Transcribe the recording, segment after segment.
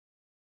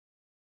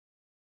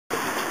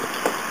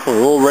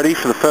We're all ready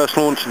for the first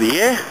launch of the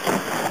year.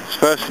 It's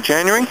 1st of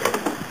January.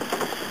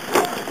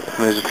 And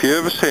there's a few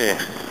of us here.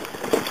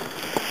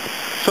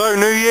 So,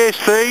 New Year,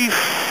 Steve.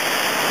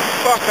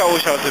 Fuck, I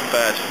wish I was in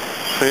bed.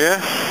 Yeah?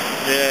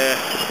 Yeah.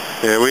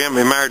 Yeah, we haven't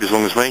been married as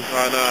long as me.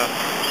 I know.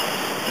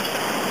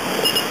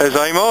 There's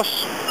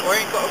Amos.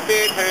 We ain't got a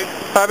beard, who?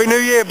 Happy New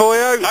Year,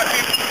 boyo.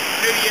 Happy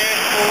New Year,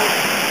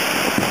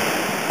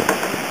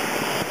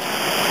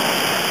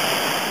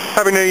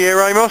 Happy New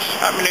Year, Amos.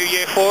 Happy New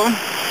Year for him.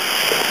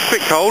 It's a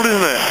bit cold, isn't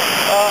it?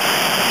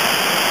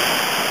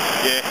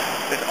 Yeah.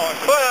 There's ice.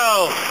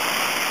 Well,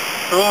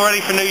 we're all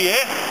ready for New Year.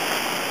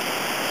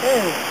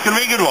 It's going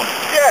to be a good one.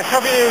 Yes,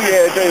 Happy New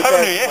Year, dude.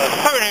 Happy New Year.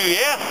 Happy New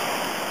Year.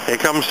 Here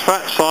comes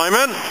Fat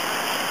Simon.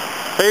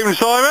 Evening,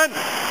 Simon.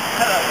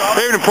 Hello, Bob.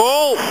 Evening,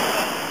 Paul.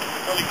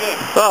 Really good.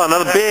 Oh,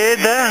 another beard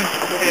there.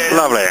 Yeah.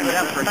 Lovely.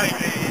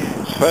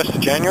 It's 1st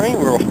of January,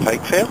 we're off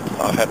Pakefield.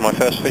 I've had my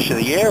first fish of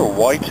the year, a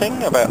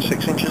whiting, about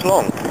 6 inches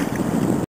long.